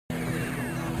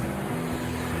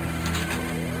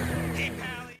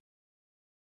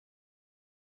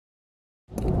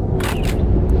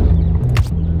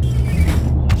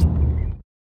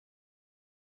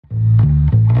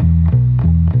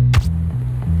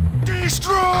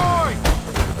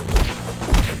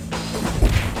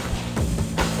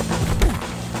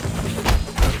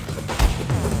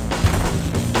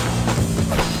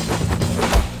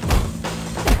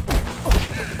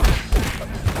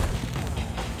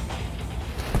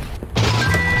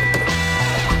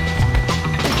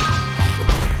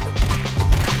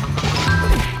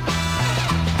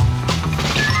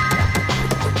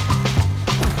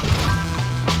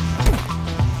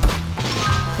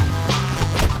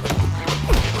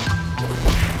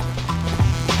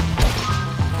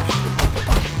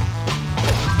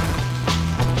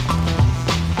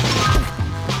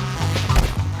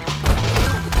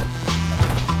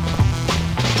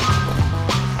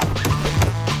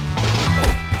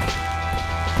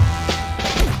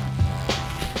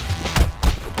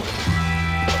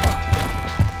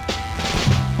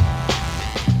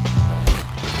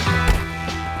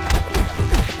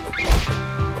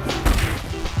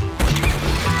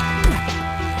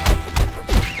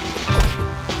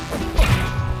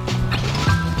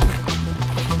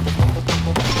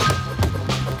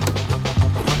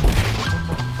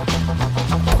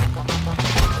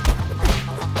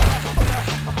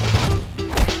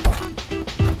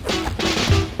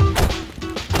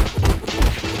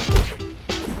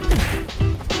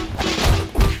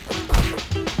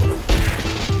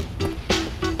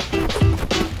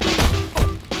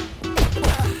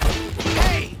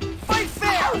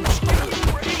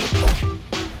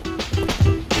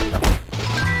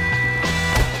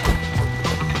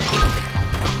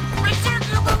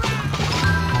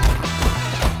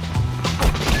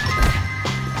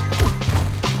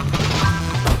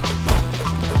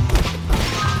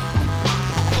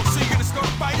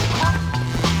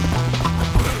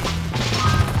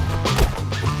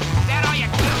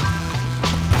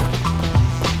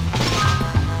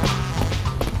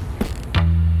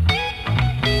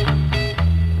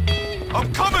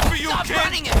I'm coming for you, Stop kid!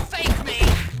 running and fake me!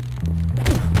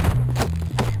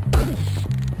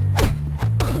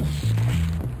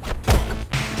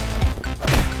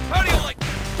 How do you like...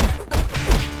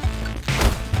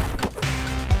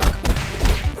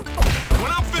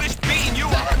 When I'm finished beating you...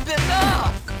 That's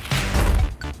enough!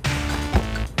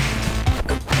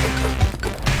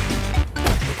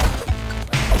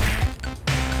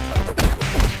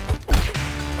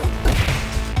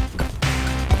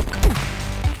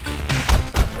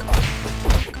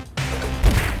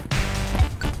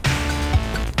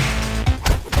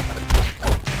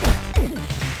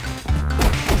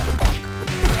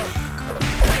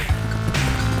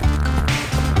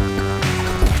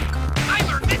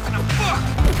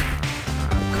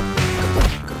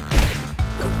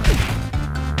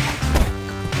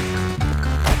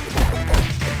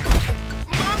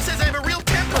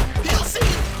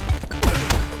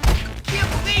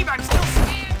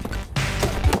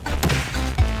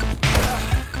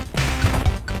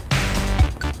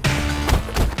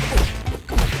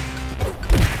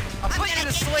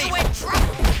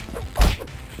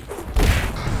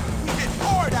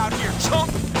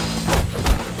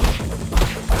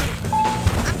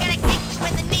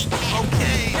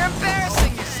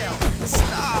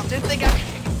 Didn't think I...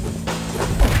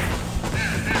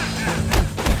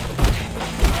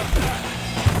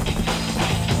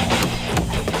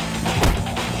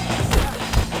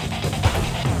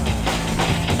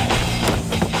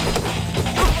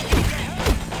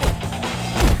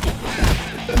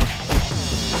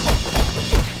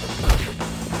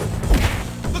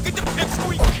 Look at the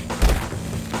pipsqueak!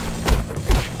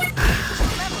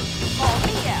 Remember, call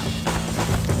me out.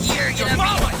 You're gonna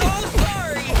mama. be so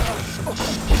sorry!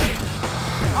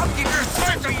 I'll give your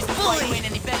surgery's bully ain't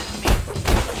any better than me.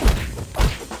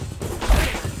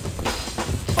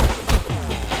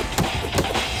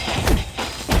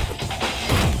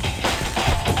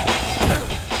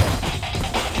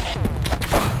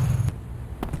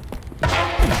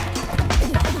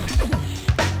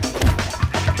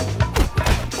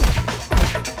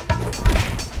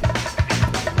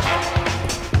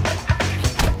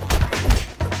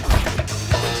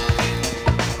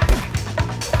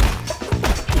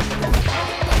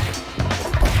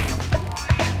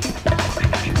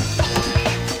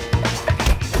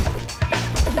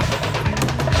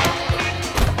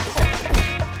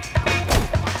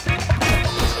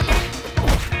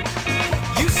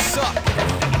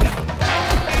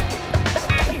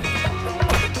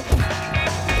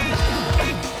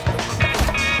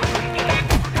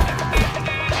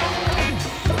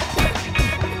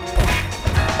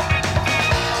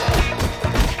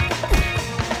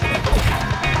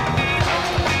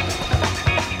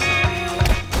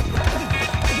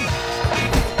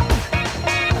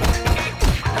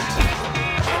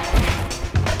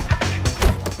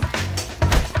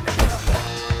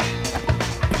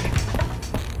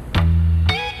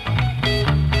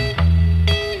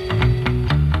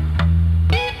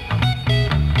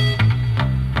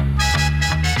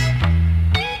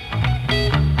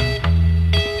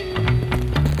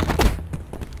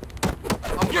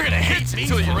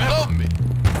 Until you love me.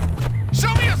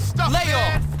 Show me your stuff, Lay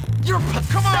man. off! You're pathetic!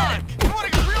 Come on! You wanna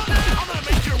get real now? I'm gonna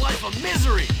make your life a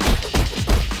misery!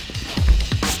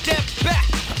 Step back!